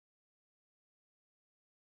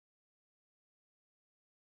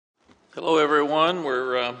Hello, everyone.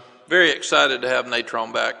 We're very excited to have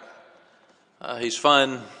Natron back. He's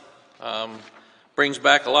fun, brings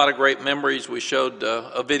back a lot of great memories. We showed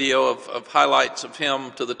a video of highlights of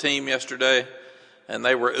him to the team yesterday, and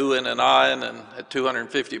they were oohing and eyeing and at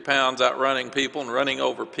 250 pounds outrunning people and running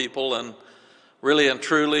over people. And really and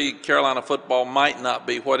truly, Carolina football might not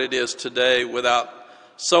be what it is today without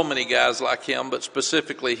so many guys like him, but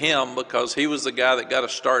specifically him because he was the guy that got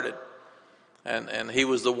us started. And he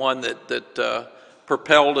was the one that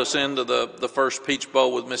propelled us into the first Peach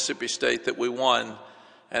Bowl with Mississippi State that we won,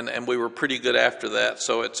 and we were pretty good after that.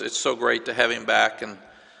 So it's so great to have him back and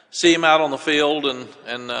see him out on the field,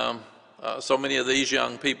 and so many of these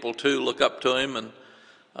young people too look up to him,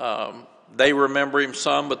 and they remember him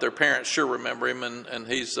some, but their parents sure remember him, and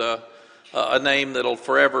he's a name that'll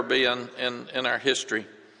forever be in our history.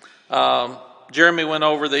 Jeremy went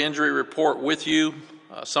over the injury report with you.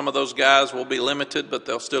 Some of those guys will be limited, but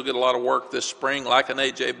they'll still get a lot of work this spring, like an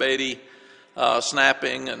A.J. Beatty,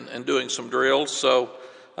 snapping and doing some drills. So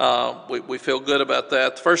we feel good about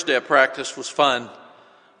that. The first day of practice was fun.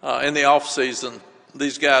 In the off season,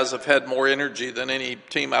 these guys have had more energy than any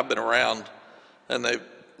team I've been around, and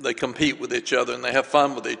they compete with each other and they have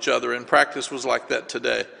fun with each other. And practice was like that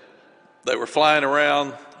today. They were flying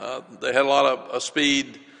around. They had a lot of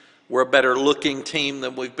speed. We're a better looking team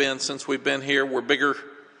than we've been since we've been here. We're bigger,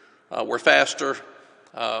 we're faster.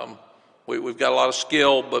 We've got a lot of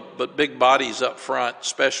skill, but big bodies up front,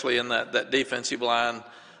 especially in that defensive line,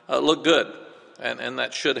 look good. And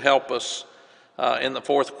that should help us in the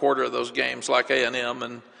fourth quarter of those games like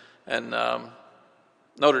A&M and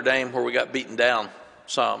Notre Dame, where we got beaten down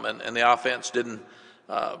some, and the offense didn't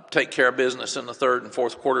take care of business in the third and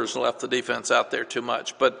fourth quarters and left the defense out there too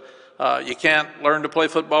much. But you can't learn to play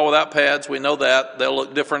football without pads. We know that. They'll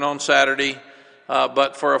look different on Saturday.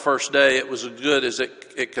 But for a first day, it was as good as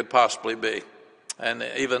it could possibly be. And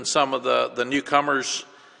even some of the newcomers,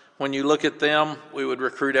 when you look at them, we would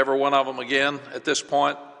recruit every one of them again at this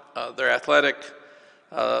point. They're athletic.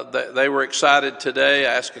 They were excited today.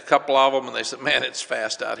 I asked a couple of them, and they said, man, it's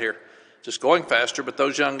fast out here. Just going faster. But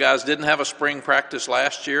those young guys didn't have a spring practice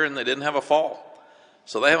last year, and they didn't have a fall.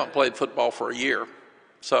 So they haven't played football for a year.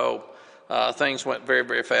 So things went very,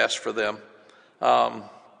 very fast for them.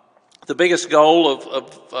 The biggest goal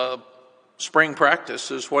of spring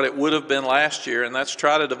practice is what it would have been last year, and that's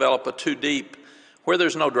try to develop a two deep where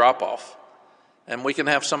there's no drop-off. And we can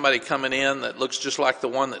have somebody coming in that looks just like the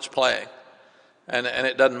one that's playing. And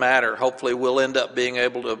it doesn't matter. Hopefully we'll end up being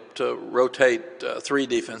able to rotate three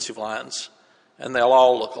defensive lines, and they'll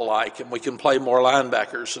all look alike, and we can play more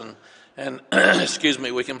linebackers, and excuse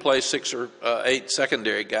me, we can play 6 or 8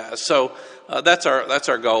 secondary guys. So that's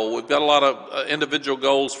our goal. We've got a lot of individual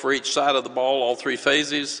goals for each side of the ball, all three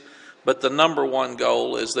phases. But the number one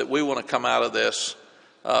goal is that we want to come out of this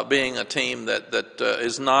being a team that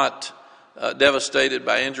is not devastated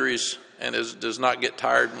by injuries and does not get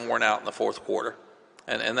tired and worn out in the fourth quarter.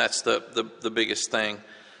 And that's the biggest thing.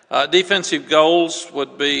 Defensive goals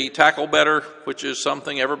would be tackle better, which is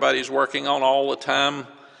something everybody's working on all the time.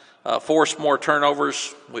 Force more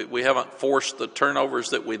turnovers. We haven't forced the turnovers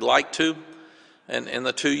that we'd like to. And in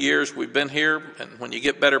the 2 years we've been here, and when you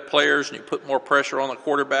get better players and you put more pressure on the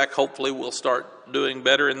quarterback, hopefully we'll start doing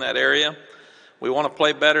better in that area. We want to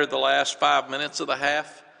play better the last 5 minutes of the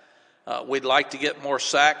half. We'd like to get more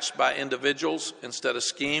sacks by individuals instead of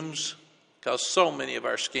schemes, because so many of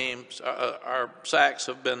our schemes, our sacks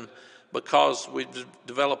have been because we've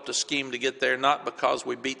developed a scheme to get there, not because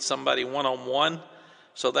we beat somebody one-on-one.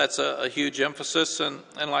 So that's a huge emphasis. And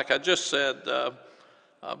like I just said,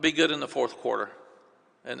 be good in the fourth quarter.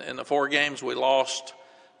 And in the 4 games we lost,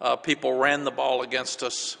 people ran the ball against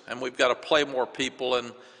us, and we've got to play more people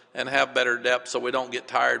and have better depth so we don't get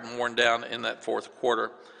tired and worn down in that fourth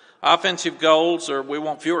quarter. Offensive goals are we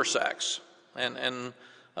want fewer sacks, and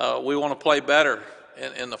we want to play better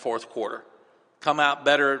in the fourth quarter. Come out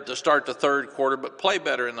better to start the third quarter, but play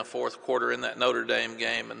better in the fourth quarter in that Notre Dame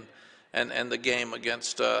game and the game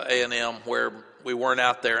against A&M, where we weren't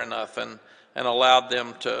out there enough and allowed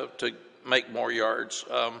them to make more yards.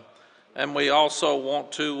 And we also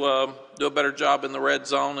want to do a better job in the red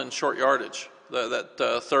zone and short yardage, that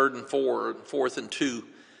 3rd and 4, 4th and 2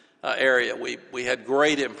 area. We had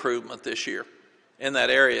great improvement this year in that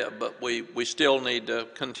area, but we still need to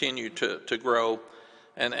continue to grow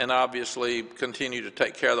and obviously continue to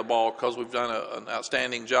take care of the ball, because we've done an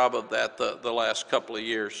outstanding job of that the last couple of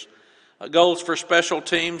years. Goals for special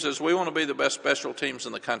teams is we want to be the best special teams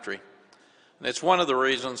in the country. And it's one of the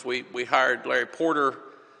reasons we hired Larry Porter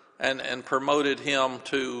and promoted him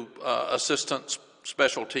to assistant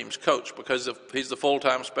special teams coach because he's the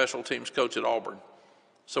full-time special teams coach at Auburn.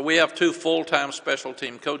 So we have 2 full-time special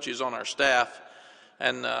team coaches on our staff,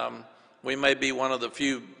 and we may be one of the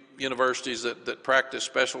few universities that practice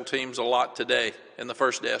special teams a lot today in the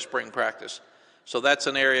first day of spring practice. So that's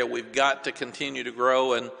an area we've got to continue to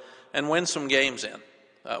grow and win some games in.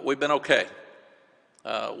 We've been okay.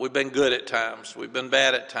 We've been good at times. We've been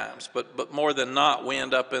bad at times. But more than not, we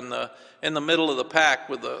end up in the middle of the pack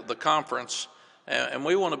with the conference, and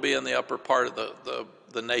we want to be in the upper part of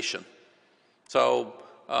the nation. So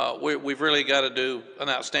we've really got to do an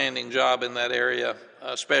outstanding job in that area,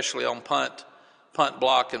 especially on punt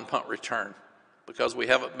block, and punt return, because we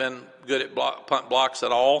haven't been good at punt blocks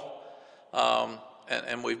at all,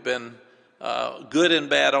 and we've been good and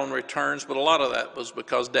bad on returns, but a lot of that was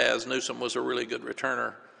because Daz Newsome was a really good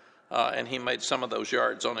returner, and he made some of those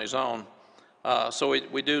yards on his own. So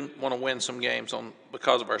we do want to win some games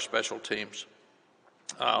because of our special teams.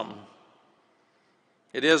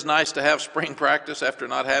 It is nice to have spring practice after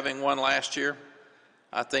not having one last year.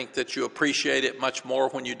 I think that you appreciate it much more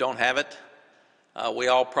when you don't have it. We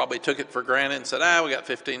all probably took it for granted and said, we got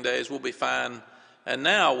 15 days, we'll be fine. And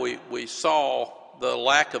now we saw the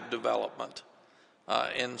lack of development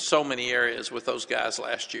in so many areas with those guys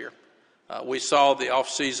last year. We saw the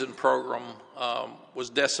off-season program was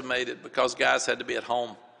decimated because guys had to be at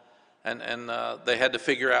home, and they had to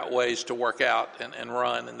figure out ways to work out and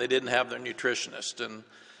run, and they didn't have their nutritionist.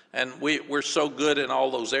 And we're so good in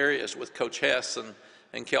all those areas with Coach Hess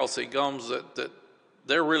and Kelsey Gomes that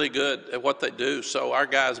they're really good at what they do. So our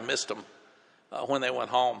guys missed them when they went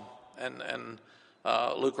home. And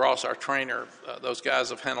Luke Ross, our trainer, those guys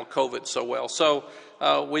have handled COVID so well. So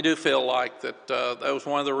we do feel like that was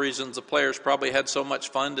one of the reasons the players probably had so much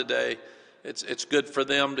fun today. It's good for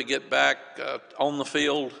them to get back on the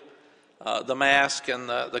field. The mask and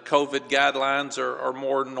the COVID guidelines are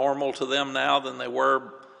more normal to them now than they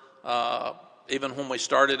were even when we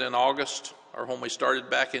started in August or when we started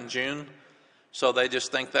back in June. So they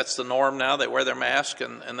just think that's the norm now. They wear their mask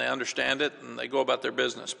and they understand it and they go about their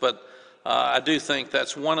business. But I do think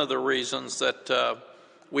that's one of the reasons that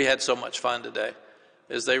we had so much fun today,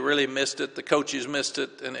 is they really missed it. The coaches missed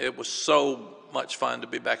it, and it was so much fun to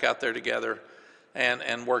be back out there together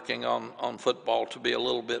and working on football to be a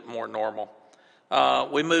little bit more normal.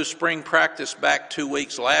 We moved spring practice back 2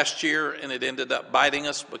 weeks last year, and it ended up biting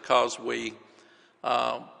us because we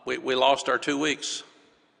lost our 2 weeks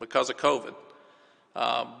because of COVID.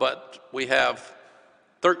 But we have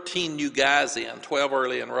 13 new guys in, 12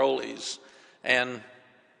 early enrollees, and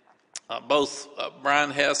both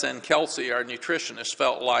Brian Hess and Kelsey, our nutritionist,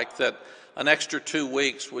 felt like that an extra 2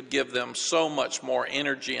 weeks would give them so much more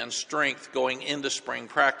energy and strength going into spring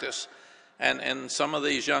practice, and some of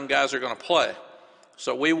these young guys are going to play.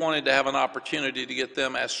 So we wanted to have an opportunity to get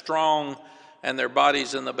them as strong and their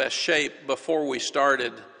bodies in the best shape before we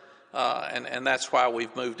started, and that's why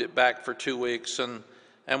we've moved it back for 2 weeks,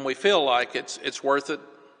 and we feel like it's worth it.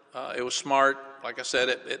 It was smart. Like I said,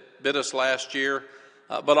 it bit us last year,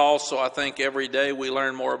 but also I think every day we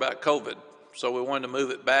learn more about COVID. So we wanted to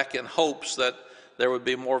move it back in hopes that there would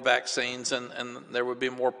be more vaccines and there would be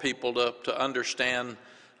more people to understand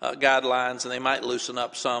guidelines, and they might loosen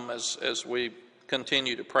up some as we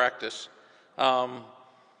continue to practice.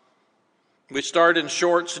 We start in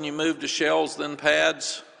shorts and you move to shells, then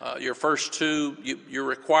pads. Your first two, you're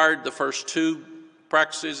required the first 2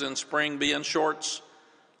 practices in spring be in shorts.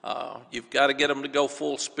 You've got to get them to go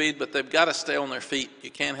full speed, but they've got to stay on their feet.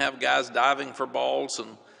 You can't have guys diving for balls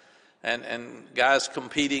and guys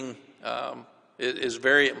competing is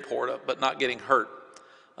very important, but not getting hurt.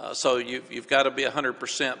 So you've got to be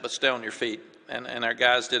 100%, but stay on your feet. And our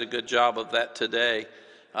guys did a good job of that today.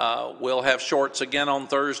 We'll have shorts again on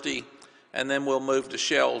Thursday, and then we'll move to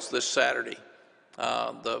shells this Saturday.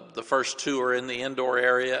 The first 2 are in the indoor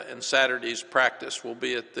area, and Saturday's practice will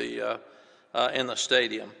be at in the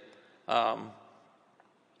stadium.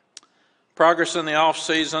 Progress in the off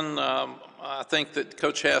season. I think that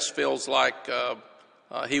Coach Hess feels like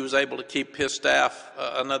he was able to keep his staff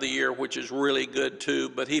another year, which is really good too,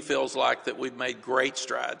 but he feels like that we've made great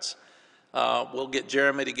strides. We'll get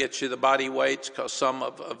Jeremy to get you the body weights because some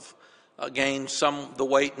have gained the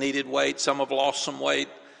weight, needed weight, some have lost some weight,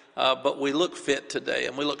 but we look fit today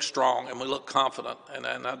and we look strong and we look confident, and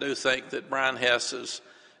I do think that Brian Hess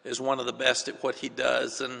is one of the best at what he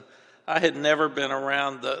does. And I had never been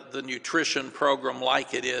around the nutrition program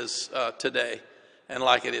like it is today and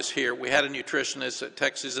like it is here. We had a nutritionist at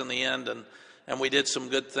Texas in the end, and we did some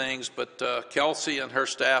good things, but Kelsey and her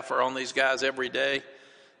staff are on these guys every day.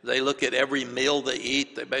 They look at every meal they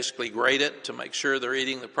eat. They basically grade it to make sure they're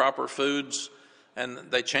eating the proper foods. and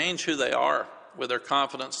they change who they are with their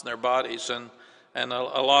confidence in their bodies. And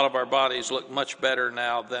a lot of our bodies look much better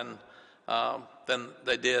now than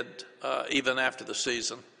they did even after the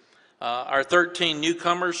season. Our 13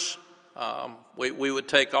 newcomers, we would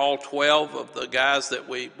take all 12 of the guys that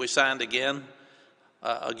we signed again.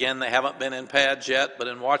 Again, they haven't been in pads yet, but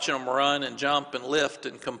in watching them run and jump and lift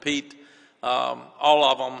and compete, all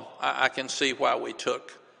of them, I can see why we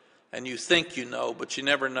took. And you think you know, but you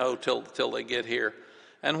never know till they get here.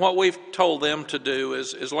 And what we've told them to do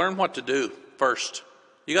is learn what to do first.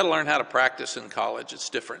 You got to learn how to practice in college. It's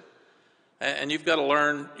different. And you've got to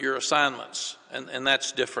learn your assignments, and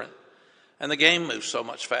that's different. And the game moves so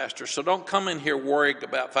much faster. So don't come in here worried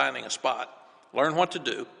about finding a spot. Learn what to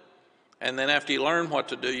do. And then after you learn what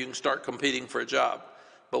to do, you can start competing for a job.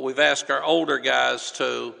 But we've asked our older guys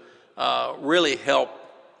to really help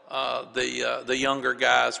the younger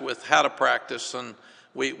guys with how to practice. And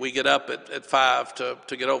we get up at 5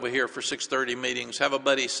 to get over here for 6:30 meetings, have a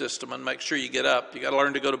buddy system, and make sure you get up. You got to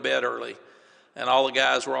learn to go to bed early. And all the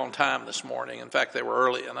guys were on time this morning. In fact, they were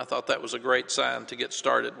early, and I thought that was a great sign to get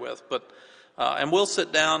started with. And we'll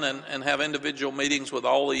sit down and have individual meetings with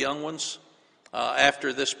all the young ones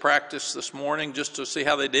after this practice this morning just to see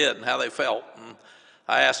how they did and how they felt. And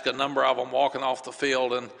I asked a number of them walking off the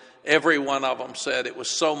field, and every one of them said it was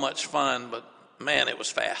so much fun, but man, it was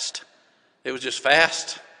fast. It was just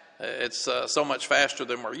fast. It's so much faster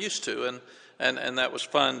than we're used to, and that was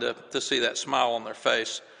fun to see that smile on their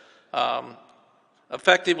face.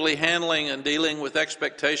 Effectively handling and dealing with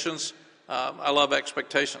expectations. I love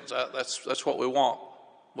expectations. That's what we want.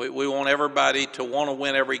 We want everybody to want to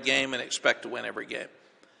win every game and expect to win every game.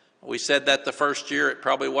 We said that the first year. It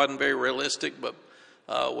probably wasn't very realistic, but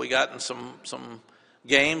we got in some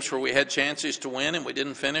games where we had chances to win and we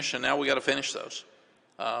didn't finish, and now we got to finish those.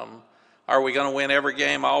 Are we going to win every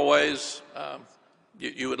game always?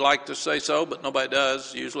 You would like to say so, but nobody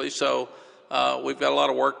does usually. So we've got a lot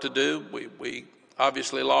of work to do. We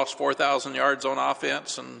obviously lost 4,000 yards on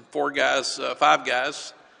offense and 4 guys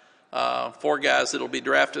that'll be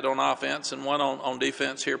drafted on offense and 1 on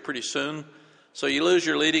defense here pretty soon. So you lose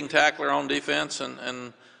your leading tackler on defense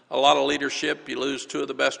and a lot of leadership. You lose 2 of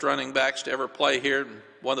the best running backs to ever play here and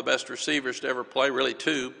 1 of the best receivers to ever play, really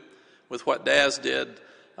 2, with what Daz did.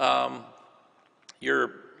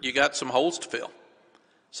 You got some holes to fill.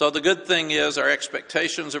 So the good thing is our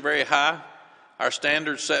expectations are very high. Our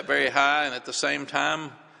standards set very high, and at the same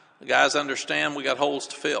time, the guys understand we got holes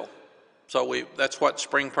to fill. So that's what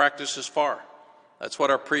spring practice is for. That's what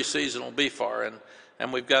our preseason will be for,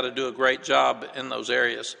 and we've got to do a great job in those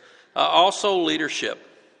areas. Also, leadership.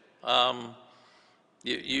 We're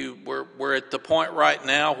at the point right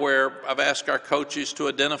now where I've asked our coaches to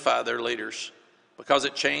identify their leaders because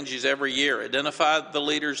it changes every year. Identify the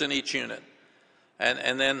leaders in each unit,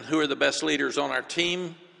 and then who are the best leaders on our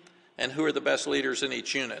team, and who are the best leaders in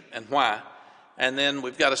each unit and why. And then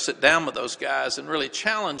we've got to sit down with those guys and really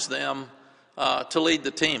challenge them to lead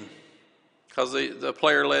the team, because the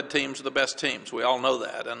player-led teams are the best teams. We all know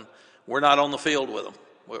that, and we're not on the field with them.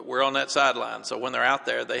 We're on that sideline. So when they're out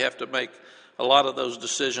there, they have to make a lot of those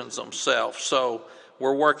decisions themselves. So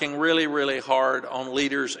we're working really, really hard on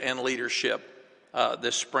leaders and leadership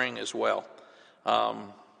this spring as well.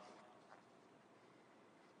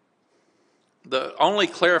 The only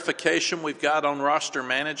clarification we've got on roster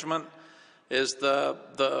management is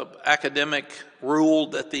the academic rule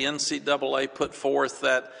that the NCAA put forth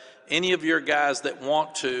that any of your guys that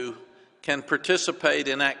want to can participate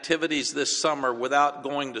in activities this summer without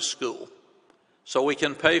going to school. So we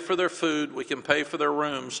can pay for their food, we can pay for their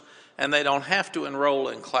rooms, and they don't have to enroll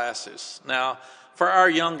in classes. Now, for our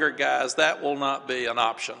younger guys, that will not be an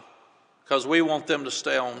option because we want them to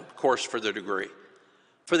stay on course for their degree.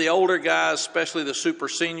 For the older guys, especially the super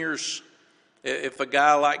seniors, if a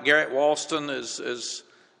guy like Garrett Walston is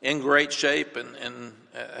in great shape and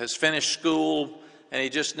has finished school and he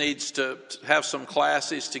just needs to have some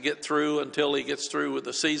classes to get through until he gets through with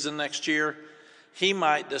the season next year, he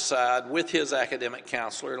might decide with his academic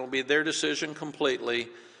counselor, it'll be their decision completely,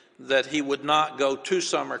 that he would not go to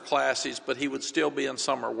summer classes, but he would still be in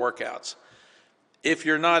summer workouts. If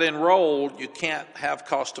you're not enrolled, you can't have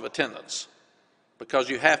cost of attendance, because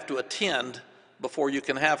you have to attend before you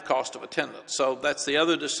can have cost of attendance. So that's the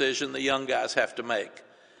other decision the young guys have to make.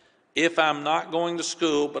 If I'm not going to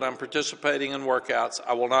school but I'm participating in workouts,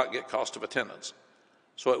 I will not get cost of attendance.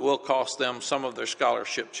 So it will cost them some of their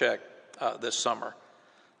scholarship check this summer.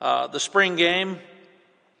 The spring game,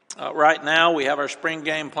 right now we have our spring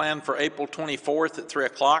game planned for April 24th at 3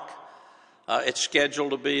 o'clock. It's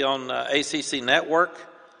scheduled to be on ACC Network.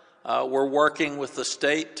 We're working with the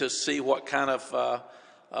state to see what kind of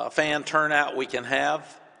fan turnout we can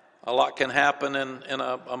have. A lot can happen in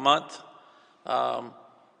a month.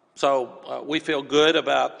 So we feel good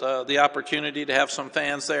about the opportunity to have some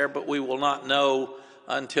fans there, but we will not know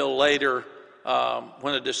until later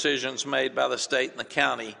when a decision's made by the state and the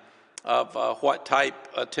county of what type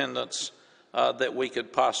attendance that we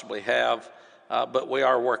could possibly have, but we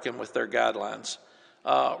are working with their guidelines.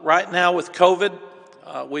 Right now with COVID,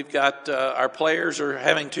 we've got our players are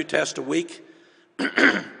having 2 tests a week,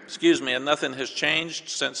 excuse me, and nothing has changed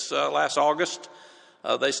since last August.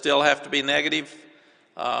 They still have to be negative.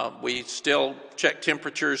 We still check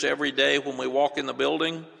temperatures every day when we walk in the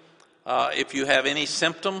building. If you have any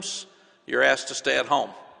symptoms, you're asked to stay at home.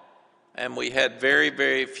 And we had very,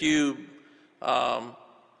 very few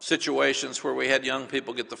situations where we had young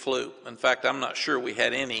people get the flu. In fact, I'm not sure we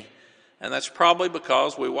had any. And that's probably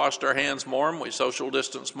because we washed our hands more and we social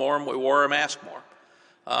distanced more and we wore a mask more.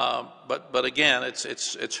 But again,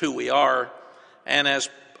 it's who we are. And as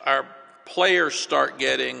our players start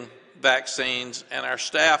getting vaccines and our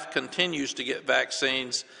staff continues to get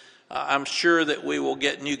vaccines, I'm sure that we will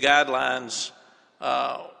get new guidelines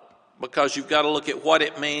because you've got to look at what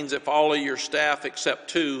it means if all of your staff except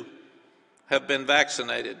 2 have been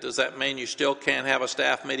vaccinated. Does that mean you still can't have a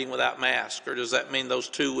staff meeting without masks, or does that mean those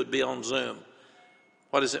 2 would be on Zoom?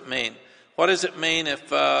 What does it mean? What does it mean if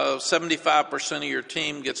 75% of your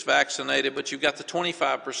team gets vaccinated, but you've got the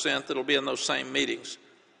 25% that'll be in those same meetings?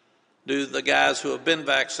 Do the guys who have been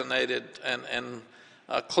vaccinated and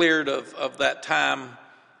cleared of that time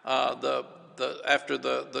after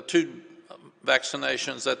the 2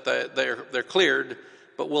 vaccinations that they're cleared,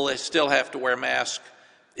 but will they still have to wear masks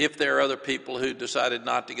if there are other people who decided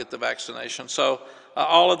not to get the vaccination? So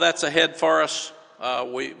all of that's ahead for us.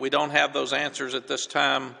 We don't have those answers at this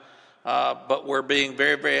time, but we're being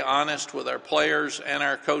very, very honest with our players and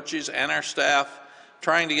our coaches and our staff,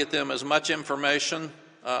 trying to get them as much information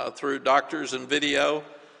through doctors and video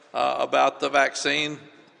about the vaccine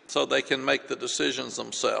so they can make the decisions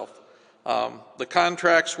themselves. The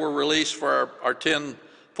contracts were released for our 10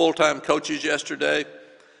 full-time coaches yesterday.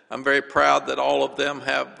 I'm very proud that all of them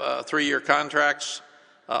have 3-year contracts.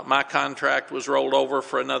 My contract was rolled over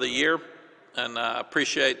for another year, and I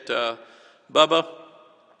appreciate Bubba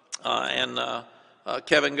and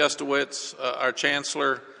Kevin Gustowitz, our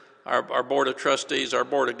chancellor, our board of trustees, our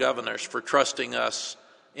board of governors for trusting us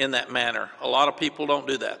in that manner. A lot of people don't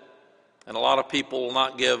do that, and a lot of people will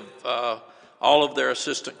not give all of their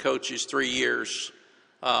assistant coaches 3 years.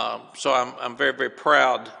 So I'm very, very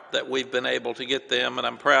proud that we've been able to get them, and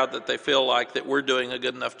I'm proud that they feel like that we're doing a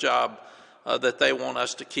good enough job that they want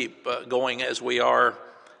us to keep going as we are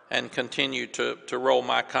and continue to roll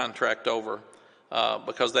my contract over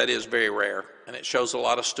because that is very rare, and it shows a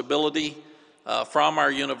lot of stability from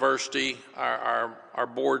our university, our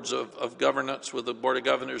boards of governance with the Board of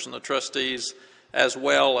Governors and the trustees, as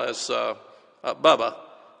well as Bubba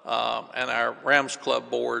and our Rams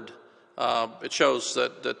Club board. It shows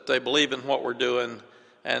that they believe in what we're doing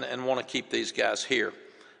and want to keep these guys here.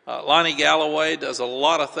 Lonnie Galloway does a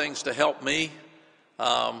lot of things to help me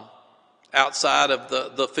outside of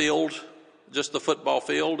the field, just the football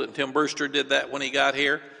field, and Tim Brewster did that when he got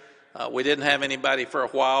here. We didn't have anybody for a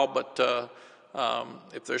while, but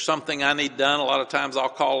if there's something I need done, a lot of times I'll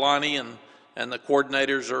call Lonnie, and the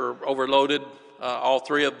coordinators are overloaded, all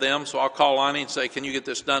 3 of them, so I'll call Lonnie and say, can you get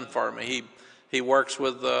this done for me? He works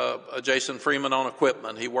with Jason Freeman on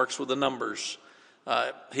equipment. He works with the numbers.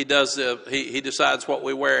 He decides what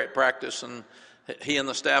we wear at practice, and he and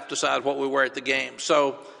the staff decide what we wear at the game.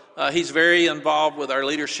 So he's very involved with our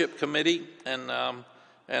leadership committee, and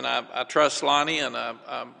I trust Lonnie, and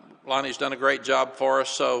Lonnie's done a great job for us.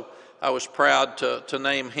 So I was proud to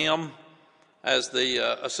name him as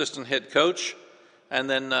the assistant head coach. And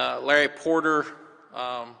then Larry Porter,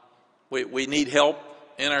 we need help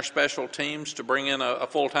in our special teams. To bring in a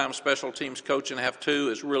full-time special teams coach and have 2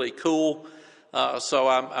 is really cool. So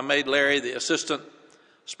I made Larry the assistant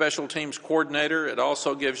special teams coordinator. It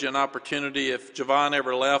also gives you an opportunity, if Javon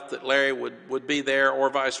ever left, that Larry would be there, or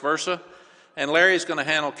vice versa. And Larry's going to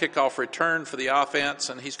handle kickoff return for the offense,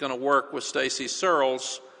 and he's going to work with Stacy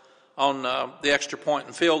Searles on the extra point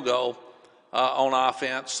and field goal on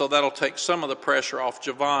offense. So that'll take some of the pressure off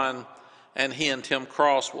Javon, and he and Tim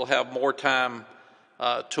Cross will have more time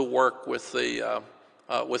to work with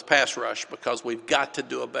with pass rush, because we've got to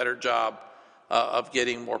do a better job of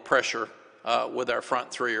getting more pressure with our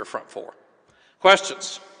front 3 or front 4.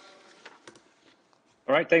 Questions?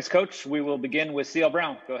 All right, thanks, Coach. We will begin with C.L.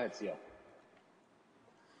 Brown. Go ahead, C.L.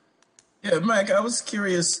 Yeah, Mac, I was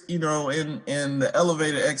curious, in the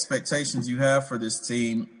elevated expectations you have for this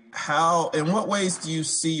team, in what ways do you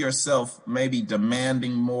see yourself maybe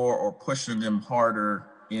demanding more or pushing them harder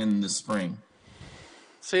in the spring?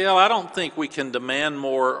 CL, I don't think we can demand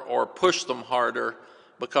more or push them harder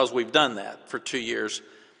because we've done that for 2 years.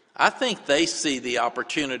 I think they see the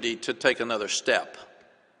opportunity to take another step.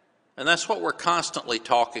 And that's what we're constantly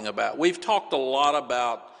talking about. We've talked a lot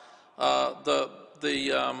about the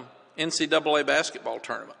NCAA basketball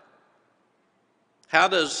tournament. How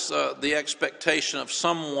does the expectation of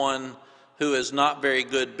someone who is not very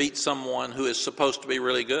good beat someone who is supposed to be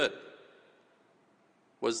really good?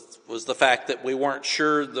 Was the fact that we weren't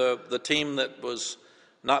sure the team that was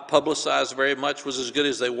not publicized very much was as good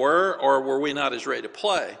as they were, or were we not as ready to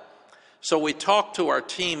play? So we talked to our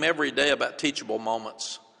team every day about teachable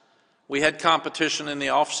moments. We had competition in the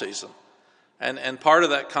off season, and part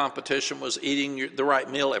of that competition was eating the right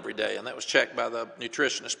meal every day, and that was checked by the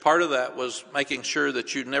nutritionist. Part of that was making sure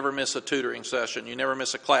that you never miss a tutoring session, you never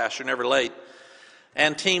miss a class, you're never late.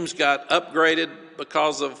 And teams got upgraded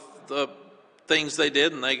because of the things they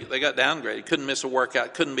did, and they got downgraded. Couldn't miss a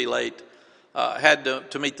workout, couldn't be late, had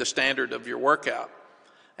to meet the standard of your workout.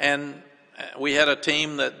 And we had a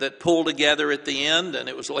team that pulled together at the end, and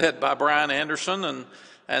it was led by Brian Anderson,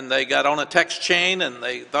 and they got on a text chain, and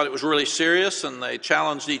they thought it was really serious, and they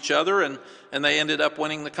challenged each other, and they ended up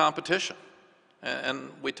winning the competition. And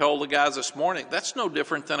we told the guys this morning, that's no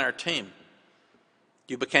different than our team.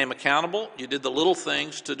 You became accountable, you did the little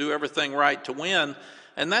things to do everything right to win,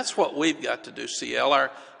 and that's what we've got to do, CL.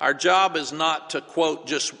 Our job is not to, quote,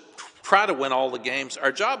 just try to win all the games.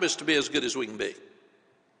 Our job is to be as good as we can be.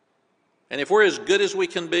 And if we're as good as we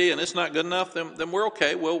can be and it's not good enough, then we're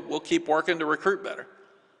okay. We'll keep working to recruit better.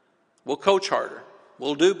 We'll coach harder.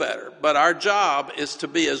 We'll do better. But our job is to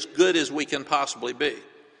be as good as we can possibly be.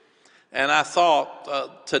 And I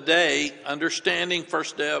thought today, understanding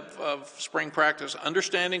first day of spring practice,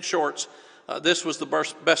 understanding shorts, this was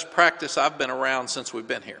the best practice I've been around since we've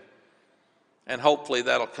been here. And hopefully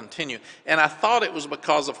that'll continue. And I thought it was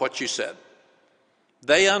because of what you said.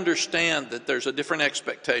 They understand that there's a different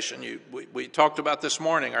expectation. We talked about this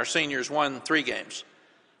morning. Our seniors won 3 games.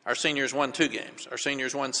 Our seniors won 2 games. Our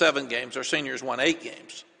seniors won 7 games. Our seniors won 8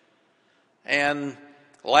 games. And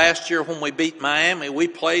last year when we beat Miami, we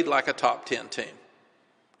played like a top 10 team.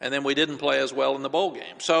 And then we didn't play as well in the bowl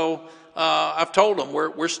game. So I've told them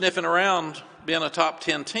we're sniffing around being a top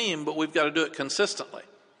 10 team, but we've got to do it consistently.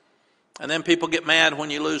 And then people get mad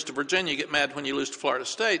when you lose to Virginia, get mad when you lose to Florida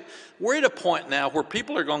State. We're at a point now where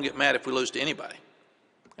people are going to get mad if we lose to anybody.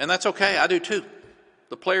 And that's okay. I do too.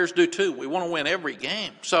 The players do too. We want to win every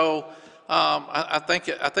game. So I think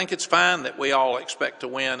it's fine that we all expect to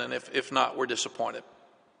win, and if not, we're disappointed.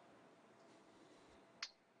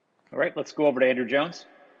 All right, let's go over to Andrew Jones.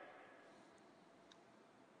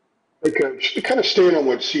 Hey, Coach, to kind of staying on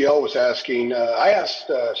what CL was asking, I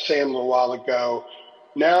asked Sam a little while ago,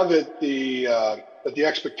 now that the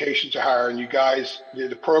expectations are higher and you guys,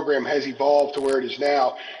 the program has evolved to where it is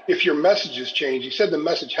now, if your message has changed. You said the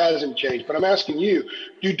message hasn't changed, but I'm asking you,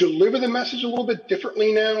 do you deliver the message a little bit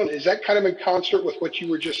differently now? And is that kind of in concert with what you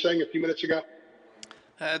were just saying a few minutes ago?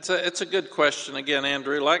 It's a good question again,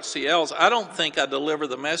 Andrew. Like CL's, I don't think I deliver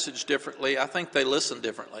the message differently. I think they listen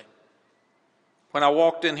differently. When I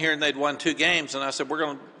walked in here and they'd won 2 games, and I said,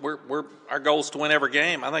 our goal is to win every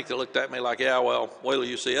game, I think they looked at me like, yeah, well, wait till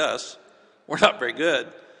you see us. We're not very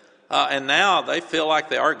good. And now they feel like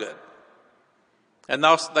they are good. And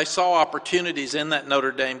they saw opportunities in that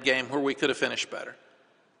Notre Dame game where we could have finished better.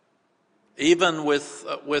 Even with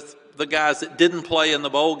the guys that didn't play in the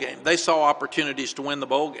bowl game, they saw opportunities to win the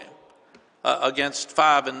bowl game against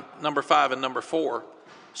number 5 and number 4.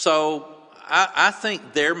 So I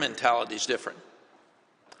think their mentality is different.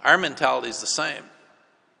 Our mentality is the same.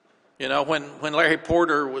 You know, when Larry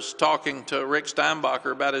Porter was talking to Rick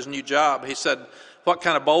Steinbacher about his new job, he said, what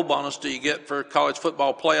kind of bowl bonus do you get for college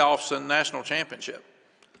football playoffs and national championship?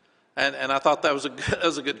 And I thought that was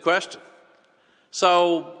a good question.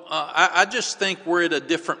 So I just think we're at a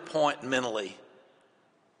different point mentally.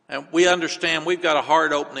 And we understand we've got a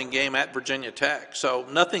hard opening game at Virginia Tech, so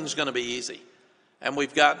nothing's going to be easy. And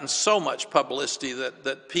we've gotten so much publicity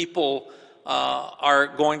that people are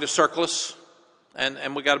going to circle us,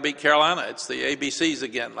 and we got to beat Carolina. It's the ABCs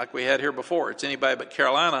again, like we had here before. It's anybody but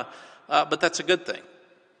Carolina, but that's a good thing.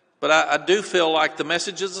 But I do feel like the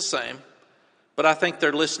message is the same, but I think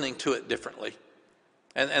they're listening to it differently.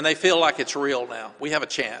 And they feel like it's real now. We have a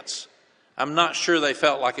chance. I'm not sure they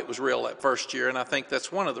felt like it was real that first year, and I think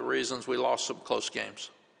that's one of the reasons we lost some close games.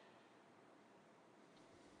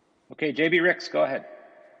 Okay, J.B. Ricks, go ahead.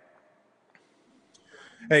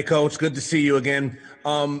 Hey, Coach, good to see you again.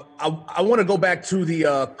 I want to go back to the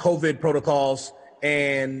COVID protocols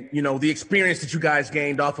and, the experience that you guys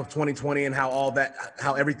gained off of 2020 and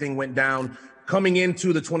how everything went down. Coming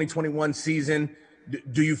into the 2021 season,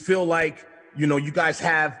 do you feel like, you guys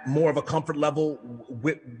have more of a comfort level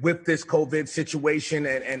with this COVID situation,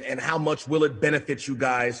 and how much will it benefit you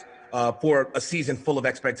guys for a season full of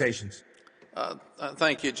expectations?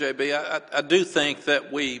 Thank you, JB. I do think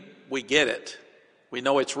that we get it. We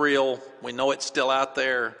know it's real. We know it's still out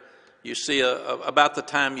there. You see about the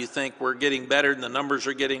time you think we're getting better and the numbers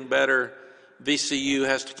are getting better, VCU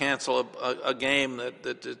has to cancel a game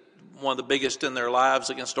that one of the biggest in their lives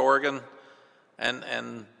against Oregon.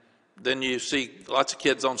 And then you see lots of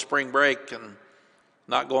kids on spring break and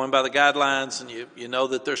not going by the guidelines, and you know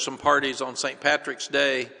that there's some parties on St. Patrick's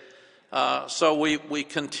Day. So we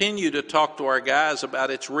continue to talk to our guys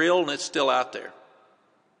about it's real and it's still out there.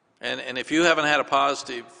 And if you haven't had a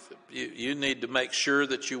positive, you need to make sure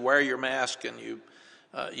that you wear your mask and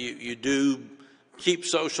you do keep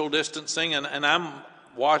social distancing. And I'm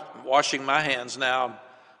washing my hands now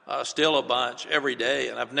still a bunch every day,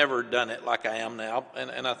 and I've never done it like I am now.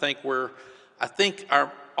 And I think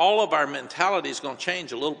all of our mentality is going to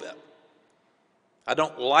change a little bit. I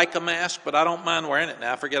don't like a mask, but I don't mind wearing it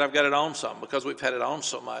now. I forget I've got it on some because we've had it on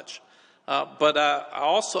so much. But I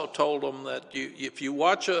also told them that if you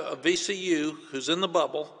watch a VCU who's in the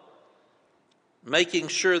bubble, making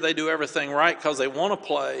sure they do everything right because they want to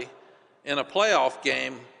play in a playoff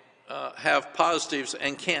game, have positives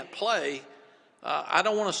and can't play, I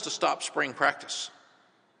don't want us to stop spring practice.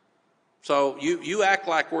 So you act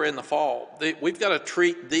like we're in the fall. We've got to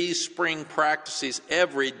treat these spring practices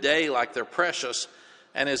every day like they're precious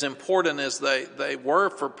and as important as they were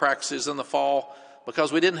for practices in the fall,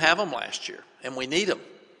 because we didn't have them last year, and we need them,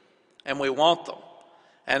 and we want them.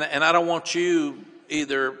 And I don't want you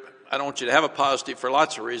either. I don't want you to have a positive for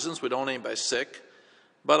lots of reasons. We don't want anybody sick.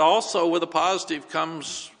 But also with a positive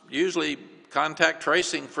comes usually contact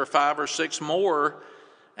tracing for 5 or 6 more,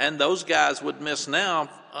 and those guys would miss now.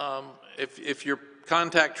 If you're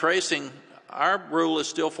contact tracing, our rule is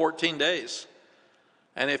still 14 days.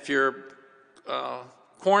 And if you're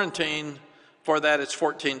quarantined for that, it's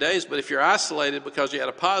 14 days. But if you're isolated because you had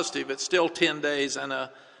a positive, it's still 10 days and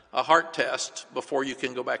a heart test before you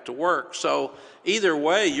can go back to work. So either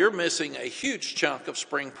way, you're missing a huge chunk of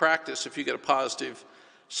spring practice if you get a positive.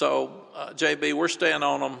 So, JB, we're staying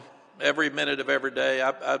on them every minute of every day.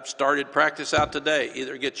 I've started practice out today.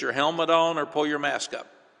 Either get your helmet on or pull your mask up.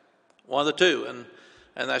 One of the two.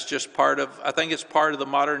 And that's just I think it's part of the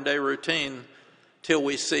modern day routine till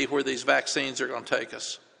we see where these vaccines are going to take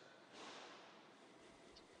us.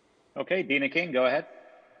 Okay, Dina King, go ahead.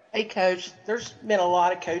 Hey, Coach, there's been a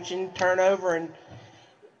lot of coaching turnover, and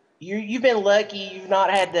you've been lucky you've not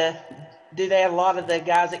had to do that. A lot of the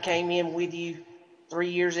guys that came in with you 3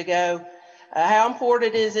 years ago. How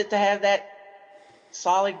important is it to have that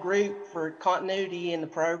solid group for continuity in the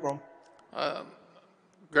program?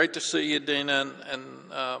 Great to see you, Dina,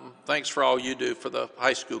 and thanks for all you do for the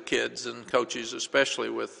high school kids and coaches, especially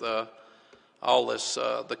with all this,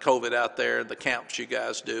 the COVID out there, the camps you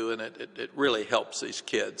guys do, and it really helps these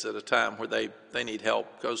kids at a time where they need help,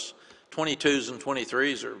 because 22s and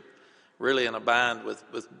 23s are really in a bind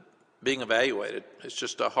with being evaluated. It's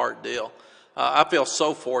just a hard deal. I feel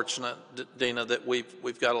so fortunate, Dina, that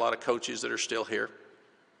we've got a lot of coaches that are still here,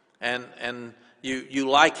 and you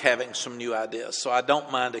like having some new ideas. So I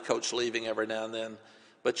don't mind a coach leaving every now and then,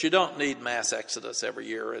 but you don't need mass exodus every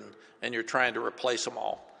year, and you're trying to replace them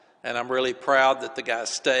all. And I'm really proud that the guys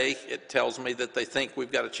stay. It tells me that they think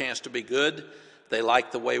we've got a chance to be good. They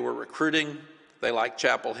like the way we're recruiting. They like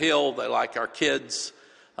Chapel Hill. They like our kids,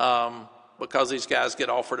 because these guys get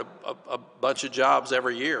offered a bunch of jobs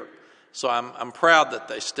every year. So I'm proud that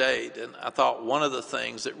they stayed. And I thought one of the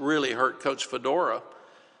things that really hurt Coach Fedora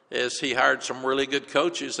is he hired some really good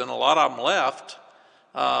coaches, and a lot of them left.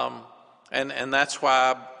 And that's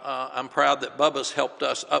why I'm proud that Bubba's helped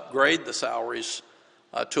us upgrade the salaries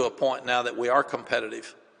to a point now that we are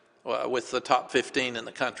competitive with the top 15 in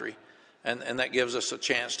the country. And that gives us a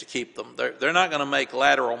chance to keep them. They're not going to make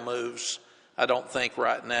lateral moves, I don't think,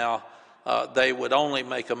 right now. They would only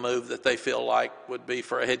make a move that they feel like would be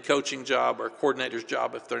for a head coaching job or a coordinator's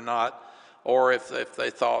job if they're not, or if they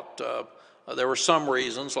thought there were some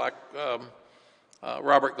reasons, like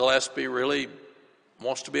Robert Gillespie really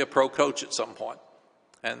wants to be a pro coach at some point.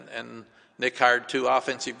 And Nick hired 2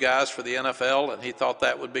 offensive guys for the NFL, and he thought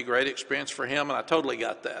that would be great experience for him, and I totally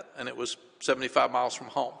got that. And it was 75 miles from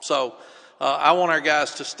home. So I want our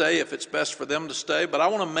guys to stay if it's best for them to stay, but I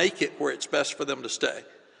want to make it where it's best for them to stay.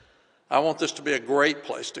 I want this to be a great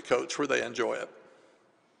place to coach where they enjoy it.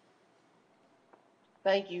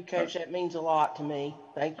 Thank you, Coach. That means a lot to me.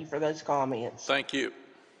 Thank you for those comments. Thank you.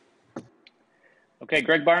 Okay,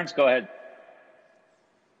 Greg Barnes, go ahead.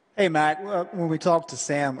 Hey, Mack, when we talked to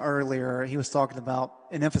Sam earlier, he was talking about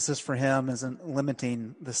an emphasis for him is in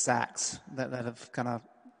limiting the sacks that have kind of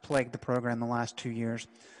plagued the program the last 2 years.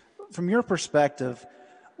 From your perspective,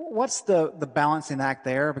 what's the balancing act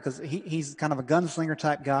there? Because he's kind of a gunslinger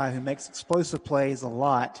type guy who makes explosive plays a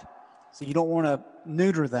lot. So you don't want to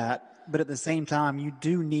neuter that, but at the same time, you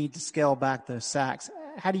do need to scale back those sacks.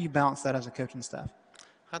 How do you balance that as a coaching staff?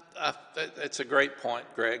 It's a great point,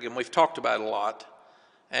 Greg, and we've talked about it a lot.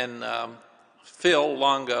 And Phil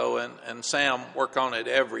Longo and Sam work on it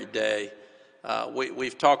every day.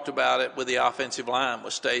 We've talked about it with the offensive line,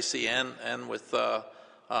 with Stacy and with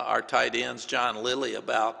our tight ends, John Lilly,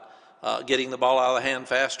 about getting the ball out of the hand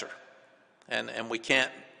faster. And we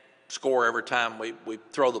can't score every time we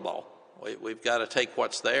throw the ball. We've got to take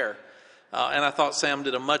what's there. And I thought Sam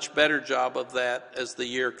did a much better job of that as the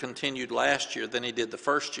year continued last year than he did the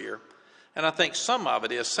first year. And I think some of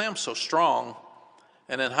it is Sam's so strong,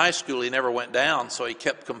 and in high school he never went down, so he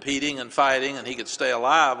kept competing and fighting, and he could stay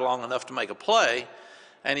alive long enough to make a play,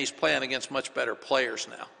 and he's playing against much better players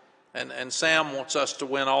now. And Sam wants us to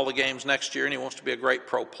win all the games next year, and he wants to be a great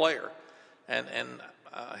pro player. And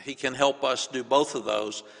he can help us do both of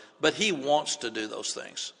those, but he wants to do those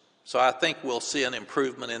things. So I think we'll see an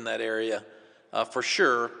improvement in that area for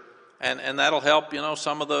sure. And that'll help.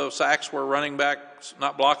 Some of the sacks were running back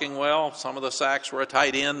not blocking well. Some of the sacks were a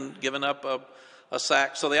tight end giving up a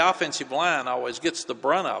sack. So the offensive line always gets the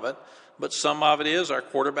brunt of it, but some of it is our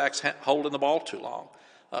quarterbacks holding the ball too long.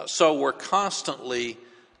 So we're constantly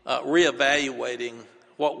reevaluating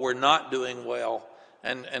what we're not doing well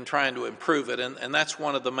and trying to improve it. And that's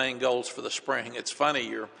one of the main goals for the spring. It's funny,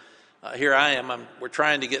 here I am. We're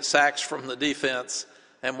trying to get sacks from the defense,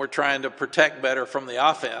 and we're trying to protect better from the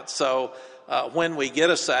offense. So when we get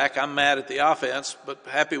a sack, I'm mad at the offense, but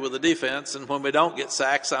happy with the defense. And when we don't get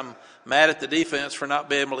sacks, I'm mad at the defense for not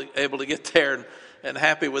being able to get there and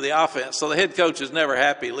happy with the offense. So the head coach is never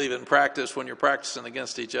happy leaving practice when you're practicing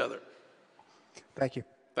against each other. Thank you.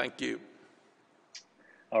 Thank you.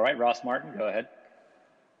 All right, Ross Martin, go ahead.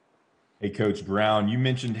 Hey, Coach Brown, you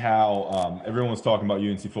mentioned how everyone was talking about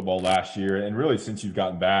UNC football last year, and really since you've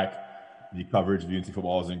gotten back, the coverage of UNC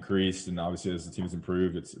football has increased, and obviously as the team has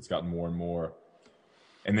improved, it's gotten more and more.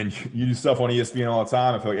 And then you do stuff on ESPN all the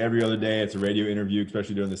time. I feel like every other day it's a radio interview,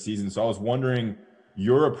 especially during the season. So I was wondering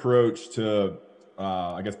your approach to,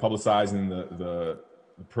 publicizing the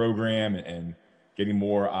program and getting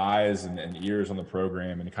more eyes and ears on the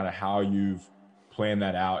program, and kind of how you've planned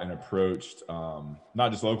that out and approached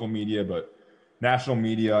not just local media, but national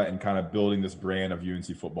media, and kind of building this brand of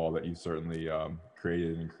UNC football that you've certainly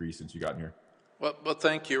created and increased since you got here. Well,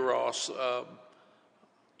 thank you, Ross.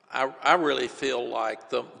 I really feel like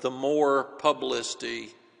the more publicity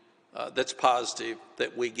that's positive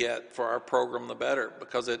that we get for our program, the better,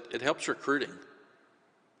 because it helps recruiting.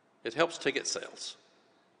 It helps ticket sales.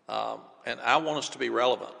 And I want us to be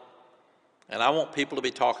relevant. And I want people to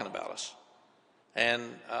be talking about us. And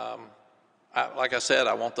like I said,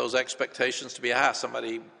 I want those expectations to be high.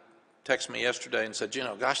 Somebody texted me yesterday and said,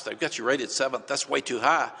 gosh, they've got you rated 7th. That's way too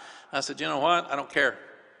high. And I said, you know what? I don't care.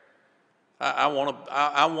 I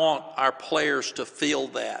want our players to feel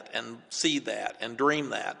that and see that and dream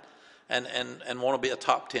that and want to be a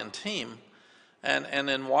top 10 team. And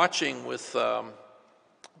then watching with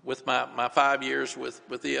my 5 years with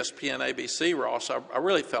ESPN ABC, Ross, I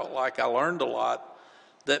really felt like I learned a lot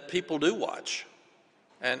that people do watch.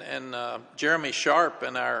 And Jeremy Sharp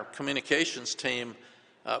and our communications team,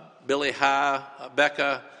 Billy High,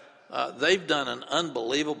 Becca, they've done an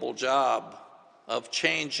unbelievable job of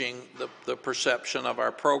changing the perception of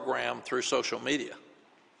our program through social media.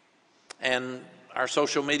 And our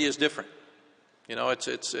social media is different.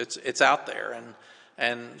 It's out there.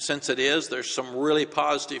 And since it is, there's some really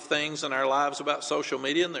positive things in our lives about social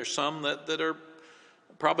media, and there's some that are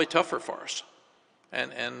probably tougher for us.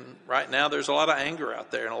 And right now there's a lot of anger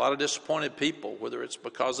out there and a lot of disappointed people, whether it's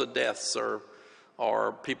because of deaths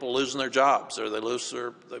or people losing their jobs, or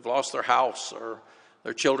they've lost their house, or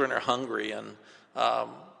their children are hungry. And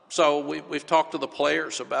so we've talked to the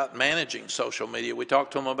players about managing social media. We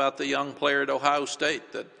talked to them about the young player at Ohio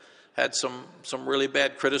State that had some really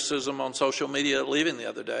bad criticism on social media leaving the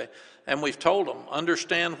other day. And we've told them,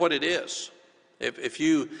 understand what it is. If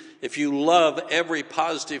you love every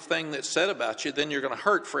positive thing that's said about you, then you're going to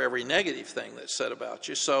hurt for every negative thing that's said about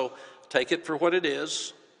you. So take it for what it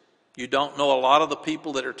is. You don't know a lot of the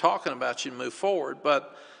people that are talking about you and move forward,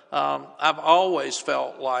 but I've always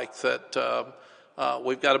felt like that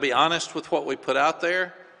we've got to be honest with what we put out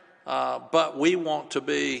there, but we want to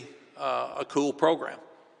be a cool program.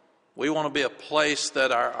 We want to be a place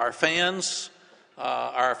that our fans,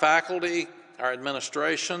 our faculty, our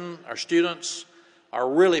administration, our students are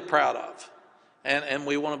really proud of. And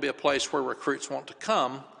we want to be a place where recruits want to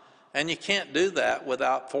come. And you can't do that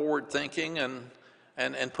without forward thinking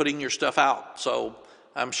and putting your stuff out. So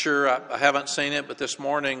I'm sure I haven't seen it, but this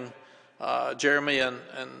morning, Jeremy and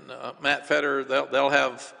Matt Fetter, they'll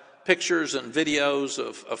have pictures and videos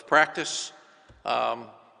of practice.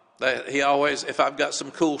 He always, if I've got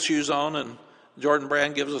some cool shoes on, and Jordan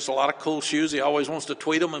Brand gives us a lot of cool shoes, he always wants to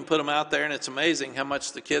tweet them and put them out there, and it's amazing how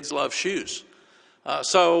much the kids love shoes.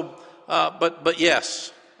 But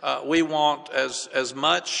yes, we want as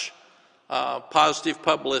much positive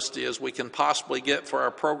publicity as we can possibly get for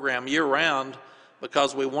our program year-round,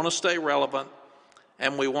 because we want to stay relevant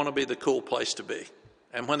and we want to be the cool place to be.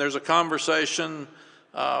 And when there's a conversation,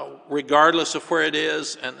 regardless of where it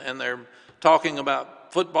is, and they're talking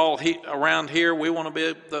about football around here, we want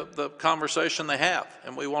to be the conversation they have,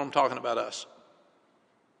 and we want them talking about us.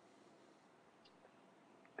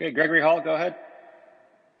 Okay, Gregory Hall, go ahead.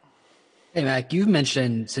 Hey, Mack, you've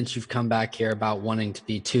mentioned since you've come back here about wanting to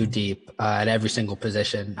be too deep at every single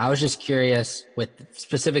position. I was just curious, with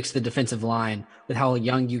specifics to the defensive line, with how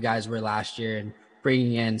young you guys were last year and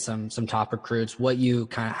bringing in some top recruits,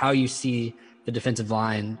 how you see the defensive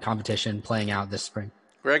line competition playing out this spring.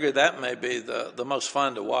 Gregory, that may be the most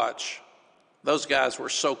fun to watch. Those guys were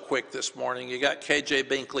so quick this morning. You got KJ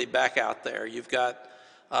Binkley back out there. You've got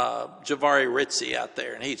Javari Ritzie out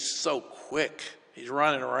there, and he's so quick. He's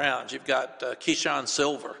running around. You've got Keyshawn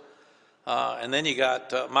Silver. And then you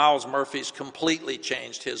got Miles Murphy's completely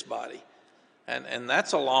changed his body. And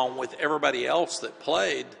that's along with everybody else that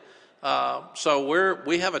played. So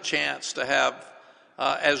we have a chance to have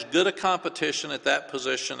as good a competition at that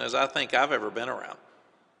position as I think I've ever been around.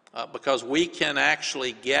 Because we can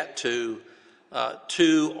actually get to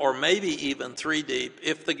 2 or maybe even 3 deep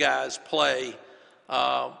if the guys play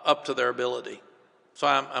up to their ability. So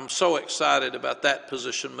I'm so excited about that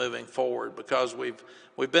position moving forward, because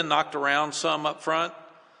we've been knocked around some up front.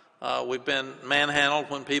 We've been manhandled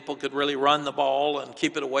when people could really run the ball and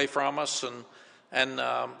keep it away from us. And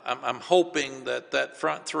I'm hoping that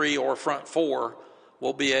front 3 or front 4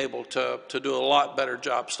 will be able to do a lot better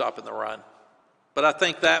job stopping the run. But I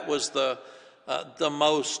think that was the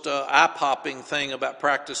most eye-popping thing about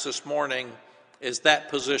practice this morning, is that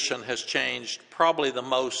position has changed probably the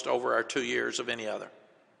most over our 2 years of any other.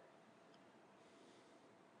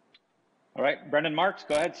 All right, Brendan Marks,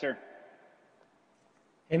 go ahead, sir.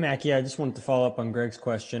 Hey, Mack, I just wanted to follow up on Greg's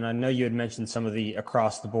question. I know you had mentioned some of the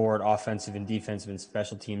across-the-board offensive and defensive and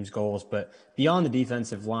special teams goals, but beyond the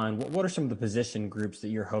defensive line, what are some of the position groups that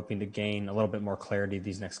you're hoping to gain a little bit more clarity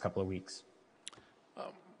these next couple of weeks?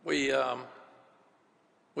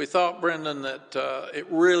 We thought, Brendan, that it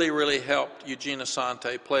really helped Eugene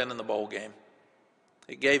Asante playing in the bowl game.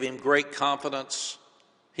 It gave him great confidence.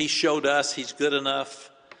 He showed us he's good enough.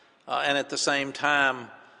 And at the same time,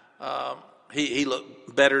 he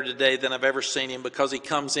looked better today than I've ever seen him, because he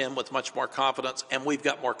comes in with much more confidence, and we've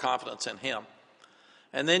got more confidence in him.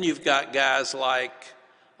 And then you've got guys like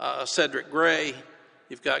Cedric Gray.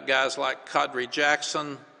 You've got guys like Kadri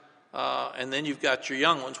Jackson. And then you've got your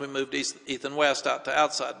young ones. We moved Ethan West out to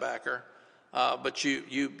outside backer. But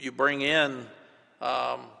you bring in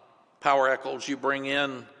Power Eccles. You bring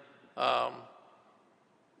in Ra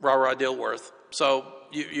Dilworth. So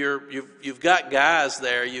you've got guys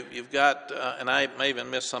there. You've got, and I may even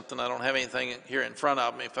miss something. I don't have anything here in front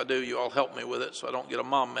of me. If I do, you all help me with it so I don't get a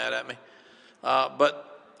mom mad at me.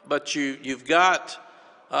 But you've got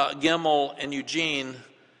Gemmel and Eugene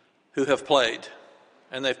who have played.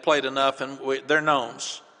 And they've played enough, and they're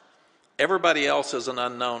knowns. Everybody else is an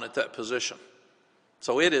unknown at that position.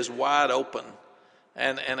 So it is wide open.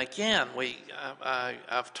 And again,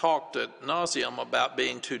 I've talked ad nauseum about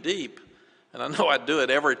being too deep, and I know I do it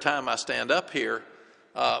every time I stand up here,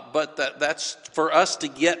 but that's for us to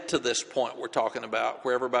get to this point we're talking about,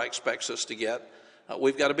 where everybody expects us to get,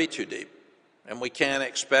 we've got to be too deep. And we can't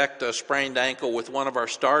expect a sprained ankle with one of our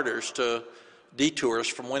starters to detour us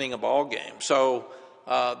from winning a ball game. So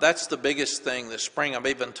that's the biggest thing this spring. I've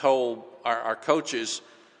even told our coaches,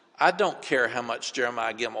 I don't care how much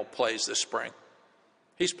Jeremiah Gemmel plays this spring.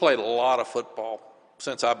 He's played a lot of football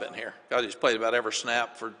since I've been here. God, he's played about every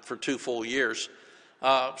snap for 2 full years.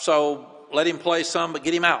 So let him play some, but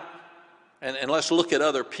get him out. And let's look at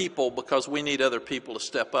other people, because we need other people to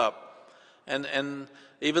step up. And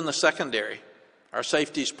even the secondary. Our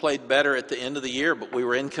safeties played better at the end of the year, but we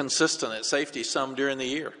were inconsistent at safety some during the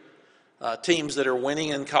year. Teams that are winning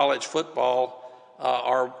in college football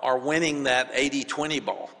are winning that 80-20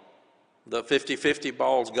 ball. The 50-50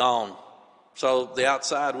 ball is gone. So the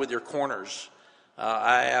outside with your corners.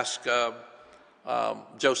 I asked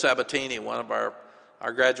Joe Sabatini, one of our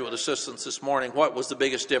graduate assistants this morning, what was the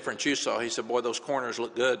biggest difference you saw? He said, boy, those corners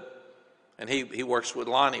look good. And he works with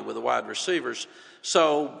Lonnie with the wide receivers.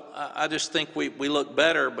 So I just think we look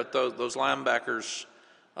better, but those linebackers,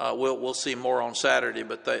 we'll see more on Saturday,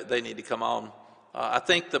 but they need to come on. I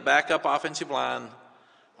think the backup offensive line,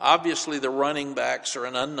 obviously the running backs are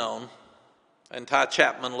an unknown, and Ty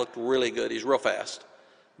Chapman looked really good. He's real fast,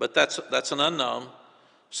 but that's an unknown.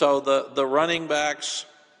 So the running backs,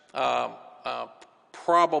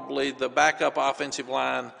 probably the backup offensive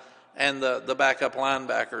line, and the backup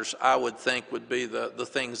linebackers, I would think, would be the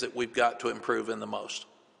things that we've got to improve in the most.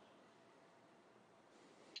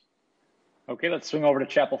 Okay, let's swing over to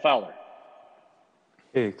Chapel Fowler.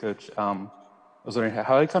 Hey, Coach. I was wondering,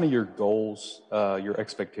 how kind of your goals, your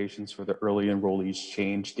expectations for the early enrollees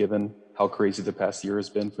change given how crazy the past year has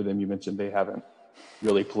been for them? You mentioned they haven't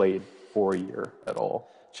really played for a year at all.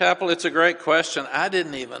 Chapel, it's a great question. I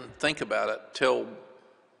didn't even think about it till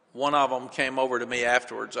one of them came over to me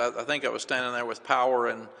afterwards. I think I was standing there with Power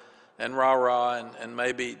and Ra and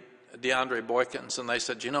maybe DeAndre Boykins, and they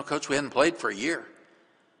said, you know, Coach, we hadn't played for a year.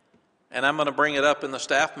 And I'm going to bring it up in the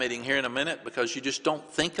staff meeting here in a minute because you just don't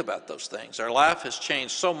think about those things. Our life has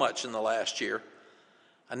changed so much in the last year.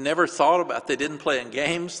 I never thought about they didn't play in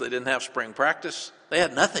games. They didn't have spring practice. They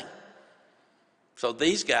had nothing. So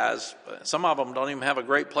these guys, some of them don't even have a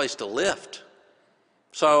great place to lift.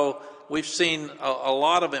 So we've seen a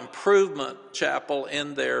lot of improvement, Chapel,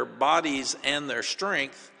 in their bodies and their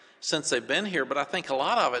strength since they've been here, but I think a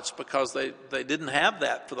lot of it's because they didn't have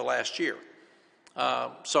that for the last year.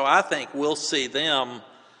 So I think we'll see them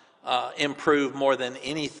improve more than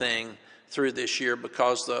anything through this year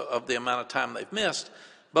because of the amount of time they've missed.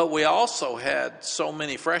 But we also had so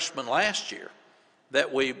many freshmen last year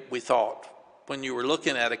that we thought, when you were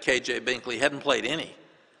looking at a KJ Binkley, hadn't played any.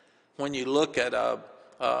 When you look at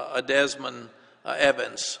a Desmond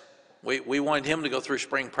Evans, we wanted him to go through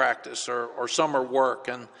spring practice or summer work.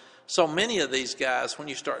 And so many of these guys, when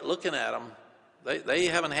you start looking at them, they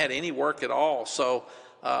haven't had any work at all. So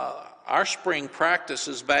our spring practice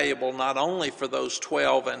is valuable not only for those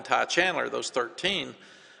 12 and Ty Chandler, those 13,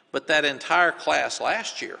 but that entire class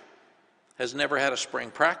last year has never had a spring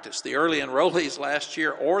practice. The early enrollees last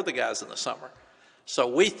year or the guys in the summer. So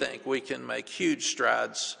we think we can make huge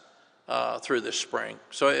strides through this spring.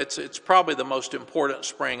 So it's probably the most important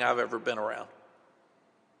spring I've ever been around.